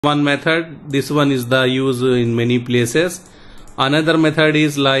one method. This one is the use in many places. Another method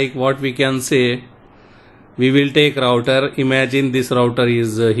is like what we can say, we will take router. Imagine this router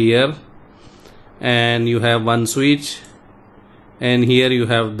is here and you have one switch, and here you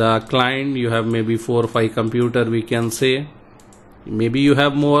have the client. You have maybe 4 or 5 computer, we can say, maybe you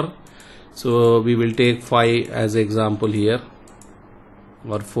have more, so we will take 5 as example here,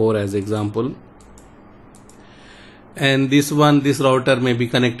 or 4 as example. And this router may be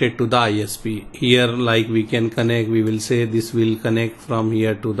connected to the ISP. Here like we can connect, we will say this will connect from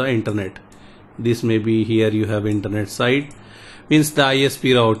here to the internet. This may be here you have internet side, means the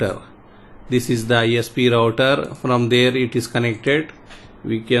ISP router. This is the ISP router. From there it is connected,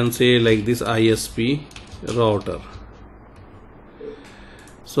 we can say like this ISP router.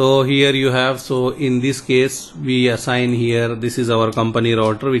 So here you have, so in this case we assign here, this is our company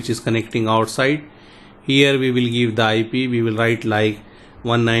router which is connecting outside. Here we will give the IP, we will write like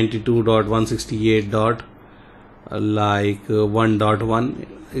 192.168.1.1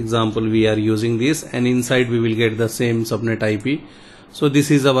 example we are using this, and inside we will get the same subnet IP. So this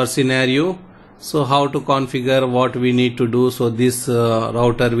is our scenario. So how to configure, what we need to do? So this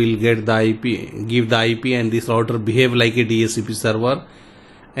router will get the IP, give the IP, and this router behave like a DHCP server,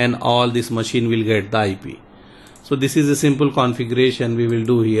 and all this machine will get the IP. So this is a simple configuration we will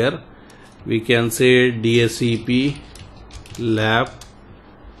do here. We can say DHCP lab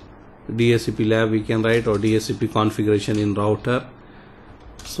we can write, or DHCP configuration in router.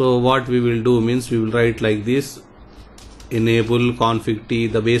 So what we will do means we will write like this, enable config T.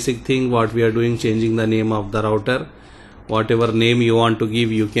 The basic thing what we are doing, changing the name of the router. Whatever name you want to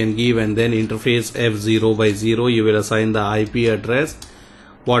give you can give, and then interface F0 by 0 you will assign the IP address.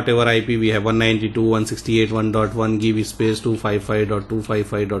 Whatever IP we have, 192.168.1.1, give space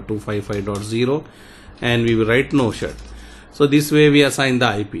 255.255.255.0, and we will write no shut. So this way we assign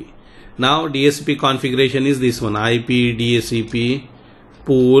the IP. Now DHCP configuration is this one, IP DHCP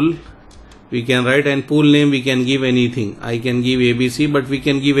pool we can write, and pool name we can give anything. I can give ABC, but we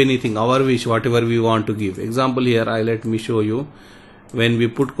can give anything, our wish, whatever we want to give. Example here, let me show you. When we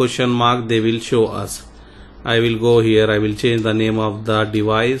put question mark, they will show us. I will go here, I will change the name of the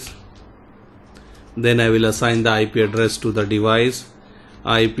device, then I will assign the IP address to the device.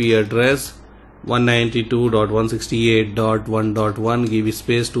 IP address 192.168.1.1, give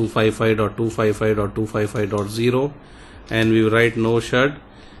space 255.255.255.0, and we will write no shut.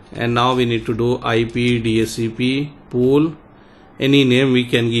 And now we need to do IP DHCP pool, any name we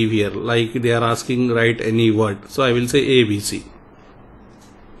can give here, like they are asking write any word, so I will say ABC.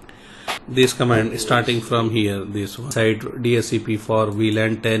 This command starting from here, this one side DHCP for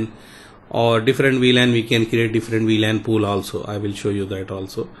VLAN 10 or different VLAN, we can create different VLAN pool also. I will show you that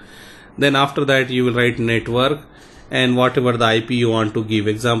also. Then after that you will write network, and whatever the IP you want to give.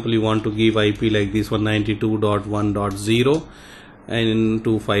 Example, you want to give IP like this 192.1.0 and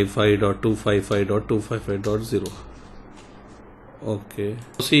 255.255.255.0. Okay,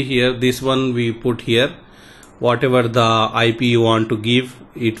 see here, this one we put here. Whatever the IP you want to give,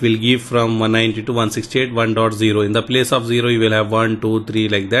 it will give from 192.168.1.0. In the place of 0 you will have 1, 2, 3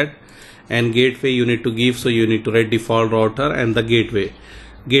 like that. And gateway you need to give, so you need to write default router and the gateway.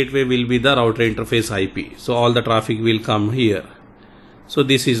 Gateway will be the router interface IP, so all the traffic will come here. So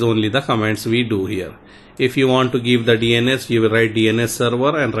this is only the commands we do here. If you want to give the DNS, you will write DNS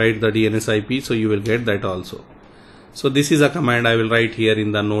server and write the DNS IP, so you will get that also. So this is a command I will write here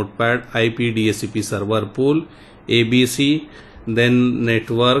in the notepad, IP DHCP server pool ABC, then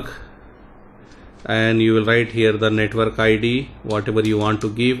network, and you will write here the network ID, whatever you want to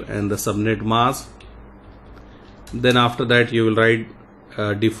give, and the subnet mask. Then after that you will write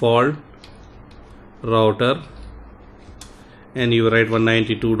default router, and you will write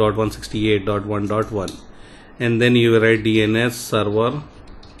 192.168.1.1, and then you will write DNS server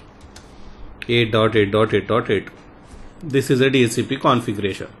 8.8.8.8. This is a DHCP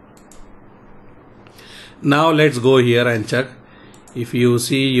configuration. Now let's go here and check if you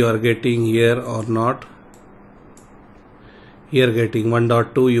see you are getting here or not. Here getting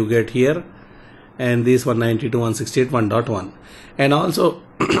 1.2 you get here, and this 192.168.1.1. And also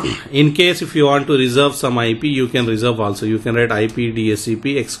in case if you want to reserve some IP, you can reserve also. You can write IP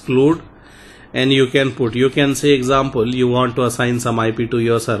DHCP exclude, and you can put, you can say example you want to assign some IP to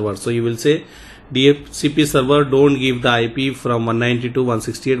your server, so you will say DHCP server don't give the IP from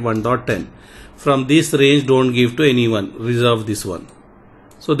 192.168.1.10. From this range don't give to anyone, reserve this one.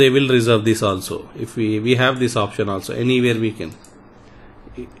 So they will reserve this also. If we have this option also, anywhere we can.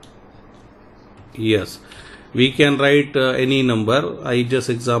 Yes, we can write any number. I just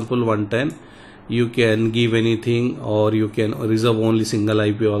example 110. you can give anything, or you can reserve only single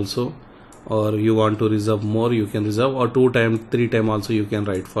IP also, or you want to reserve more, you can reserve, or 2 times 3 times also you can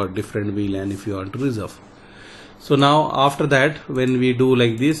write for different VLAN if you want to reserve. So now after that, when we do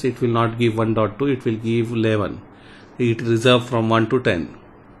like this, it will not give 1.2, it will give 11. It reserve from 1 to 10.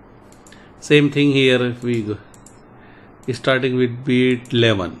 Same thing here, if we go starting with bit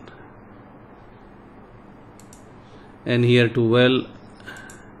 11, and here 12,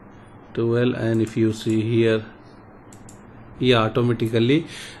 and if you see here, yeah, automatically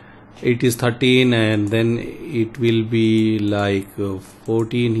it is 13, and then it will be like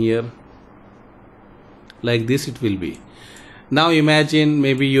 14 here, like this it will be. Now imagine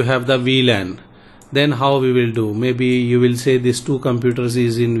maybe you have the VLAN, then how we will do? Maybe you will say this 2 computers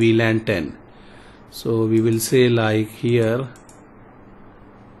is in VLAN 10. So we will say like here,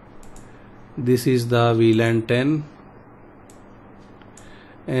 this is the VLAN 10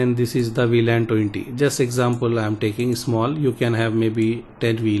 and this is the VLAN 20. Just example I am taking small, you can have maybe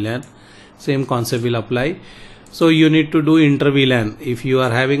 10 VLAN, same concept will apply. So you need to do inter VLAN. If you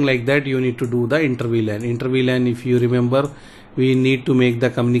are having like that, you need to do the inter VLAN. Inter VLAN, if you remember, we need to make the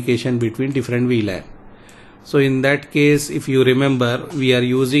communication between different VLAN. So in that case, if you remember, we are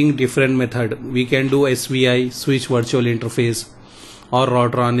using different method. We can do SVI, switch virtual interface, or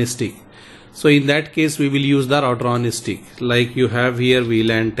router on stick. So in that case, we will use the router on stick. Like you have here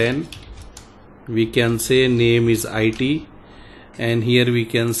VLAN 10, we can say name is IT, and here we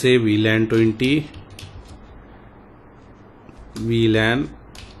can say VLAN 20, VLAN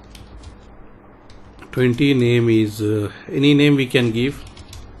 20 name is any name we can give,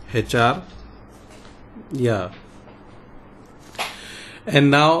 HR, yeah. And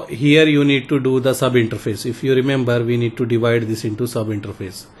now here you need to do the sub interface. If you remember, we need to divide this into sub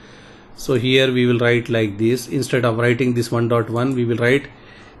interface. So here we will write like this. Instead of writing this 1.1, we will write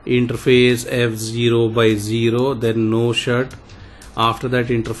interface F0 by 0, then no shut. After that,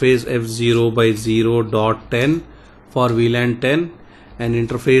 interface F0 by 0.10 for VLAN 10, and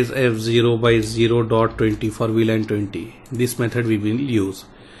interface F0 by 0.20 for VLAN 20. This method we will use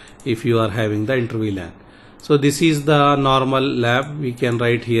if you are having the inter VLAN. So this is the normal lab. We can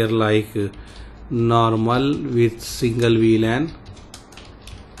write here like normal with single VLAN,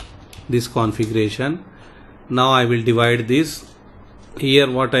 this configuration. Now I will divide this. Here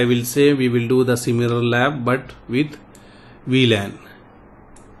what I will say, we will do the similar lab but with VLAN.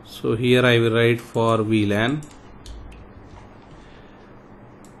 So here I will write for VLAN.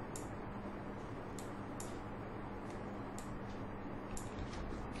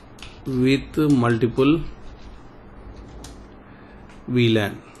 With multiple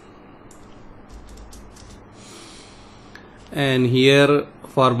VLAN, and here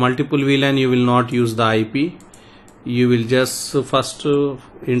for multiple VLAN you will not use the IP, you will just first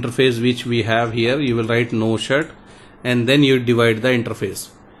interface which we have here, you will write no shut, and then you divide the interface.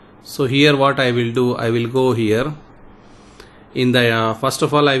 So here what I will do, I will go here in the first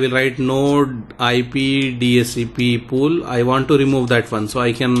of all I will write node IP DHCP pool. I want to remove that one, so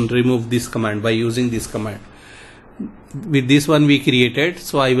I can remove this command by using this command. With this one we created,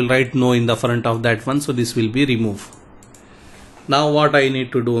 so I will write no in the front of that one, so this will be removed. Now what I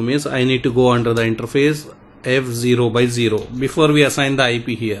need to do means I need to go under the interface F0 by 0. Before we assign the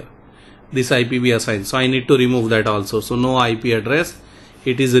IP here, this IP we assign, so I need to remove that also. So no IP address,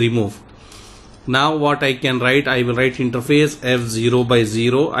 it is removed. Now what I can write, I will write interface F0 by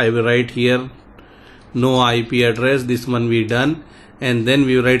 0. I will write here no IP address, this one we done, and then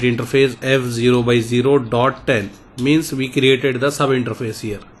we will write interface F0 by 0.10, means we created the sub interface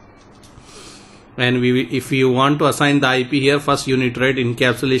here. And if you want to assign the IP here, first you need to write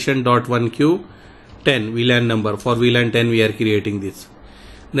encapsulation.1q 10 VLAN number. For VLAN 10 we are creating this.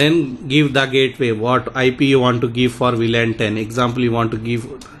 Then give the gateway, what IP you want to give for VLAN 10. Example, you want to give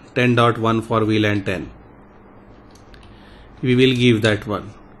 10.1 for VLAN 10. We will give that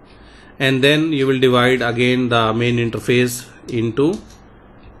one. And then you will divide again the main interface into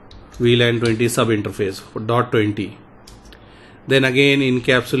VLAN 20 sub interface for .20. Then again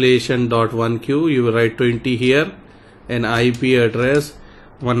encapsulation.1q, you will write 20 here, and IP address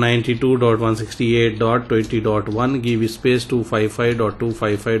 192.168.20.1, give space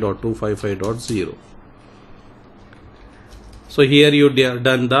 255.255.255.0. So here you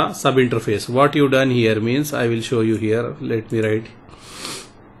done the sub interface. What you done here means, I will show you here. Let me write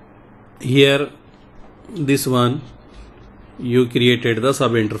here, this one you created the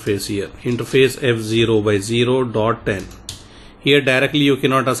sub interface here, interface F0 by 0.10. Here directly you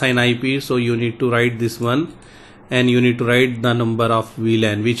cannot assign IP, so you need to write this one, and you need to write the number of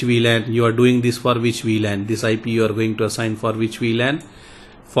VLAN, which VLAN you are doing this for, which VLAN, this IP you are going to assign for which VLAN,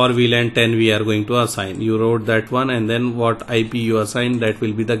 for VLAN 10 we are going to assign. You wrote that one, and then what IP you assign, that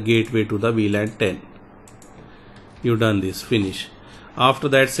will be the gateway to the VLAN 10. You done this, finish. After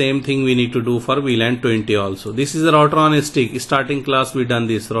that, same thing we need to do for VLAN 20 also. This is a router on a stick. Starting class we done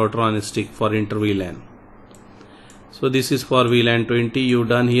this router on a stick for inter VLAN. So this is for VLAN 20 you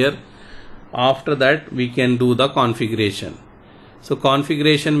done here. After that we can do the configuration. So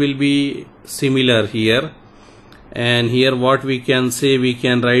configuration will be similar here, and here what we can say, we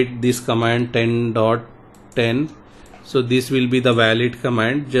can write this command 10.10. so this will be the valid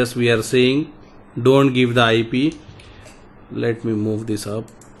command. Just we are saying don't give the IP. Let me move this up.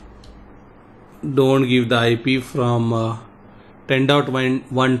 Don't give the IP from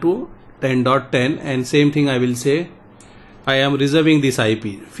 10.1 to 10.10, and same thing I will say, I am reserving this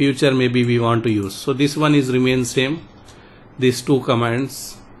IP, future maybe we want to use. So this one is remain same, these two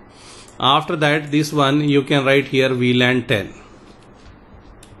commands. After that, this one you can write here VLAN 10,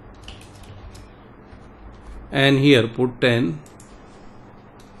 and here put 10,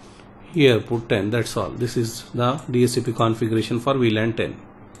 here put 10. That's all. This is the DHCP configuration for VLAN 10.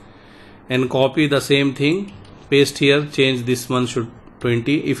 And copy the same thing, paste here, change this one should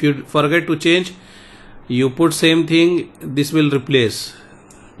 20. If you forget to change, you put same thing, this will replace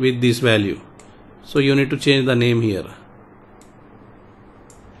with this value. So you need to change the name here.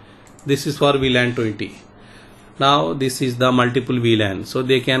 This is for VLAN 20. Now this is the multiple VLAN, so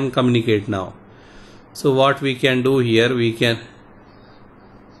they can communicate now. So what we can do here, we can,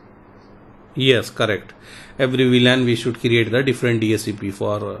 yes, correct, every VLAN we should create the different DHCP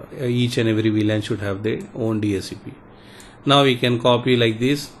for each and every VLAN should have their own DHCP. Now we can copy like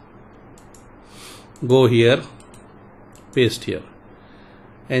this, go here, paste here,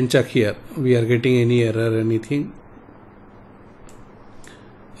 and check here we are getting any error, anything.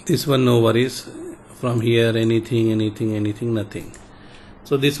 This one no worries, from here anything, nothing.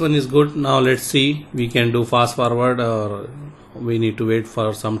 So this one is good. Now let's see, we can do fast forward or we need to wait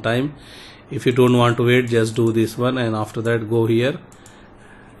for some time. If you don't want to wait, just do this one, and after that go here,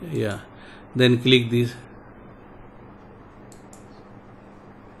 yeah, then click this,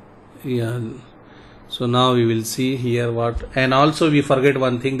 yeah. So now we will see here what, and also we forget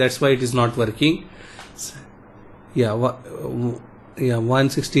one thing, that's why it is not working. Yeah,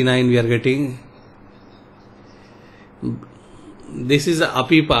 169 we are getting. This is a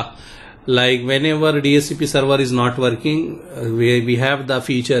APIPA. Like whenever DHCP server is not working, we have the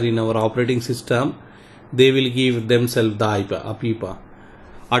feature in our operating system, they will give themselves the APIPA,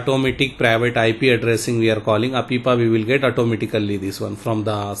 automatic private IP addressing we are calling. APIPA we will get automatically this one from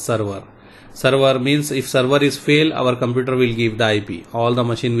the server. Server means if server is fail, our computer will give the IP, all the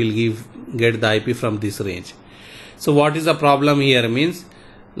machine will get the IP from this range. So what is the problem here means,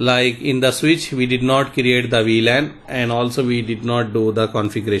 like in the switch we did not create the VLAN, and also we did not do the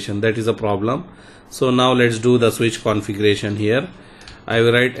configuration, that is a problem. So now let's do the switch configuration here. I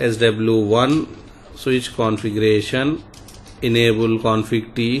will write SW1 switch configuration, enable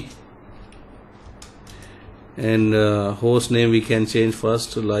config T, and host name we can change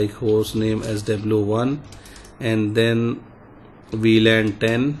first, like host name SW1, and then VLAN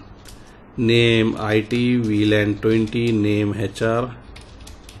 10, name IT, VLAN 20, name HR.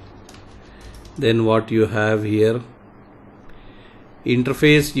 Then what you have here,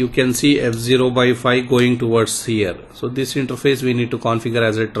 interface you can see F0/5 going towards here. So this interface we need to configure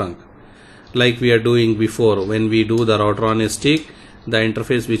as a trunk, like we are doing before. When we do the router on a stick, the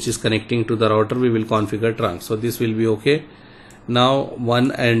interface which is connecting to the router we will configure trunk. So this will be okay. Now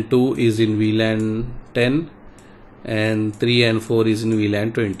 1 and 2 is in VLAN 10, and 3 and 4 is in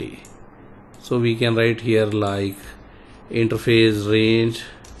VLAN 20. So we can write here like interface range,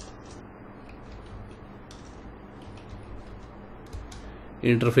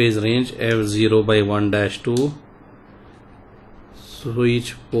 F0/1-2,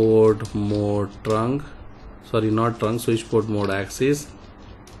 switch port mode trunk, sorry not trunk, switch port mode axis,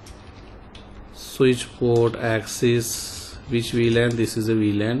 switch port axis, which VLAN, this is a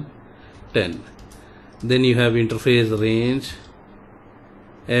VLAN 10. Then you have interface range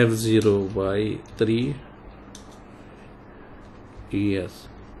F0/3, yes,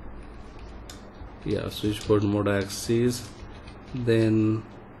 yeah, switch port mode axis. Then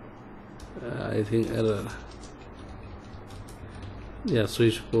I think error, yeah,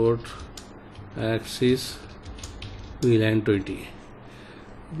 switch port axis VLAN 20.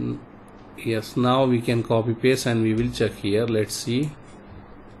 Yes, now we can copy paste and we will check here. Let's see.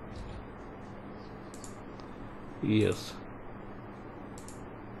 Yes,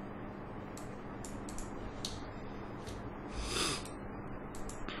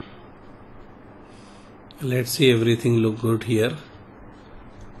 let's see, everything look good here.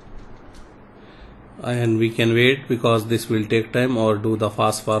 and we can wait because this will take time, or do the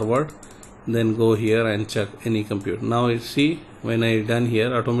fast forward, then go here and check any computer. Now you see, when I done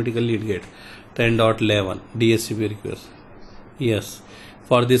here, automatically it get 10.11 DHCP request. Yes,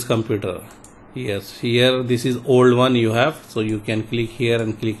 for this computer. Yes, here this is old one you have, so you can click here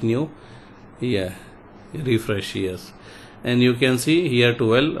and click new. Yeah, refresh. Yes, and you can see here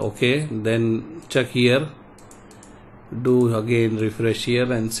 12. Okay, then check here, do again refresh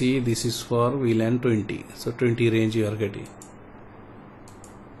here and see, this is for VLAN 20. So 20 range you are getting.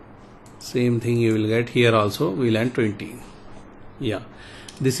 Same thing you will get here also, VLAN 20. Yeah,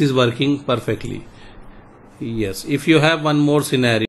 this is working perfectly. Yes, if you have one more scenario.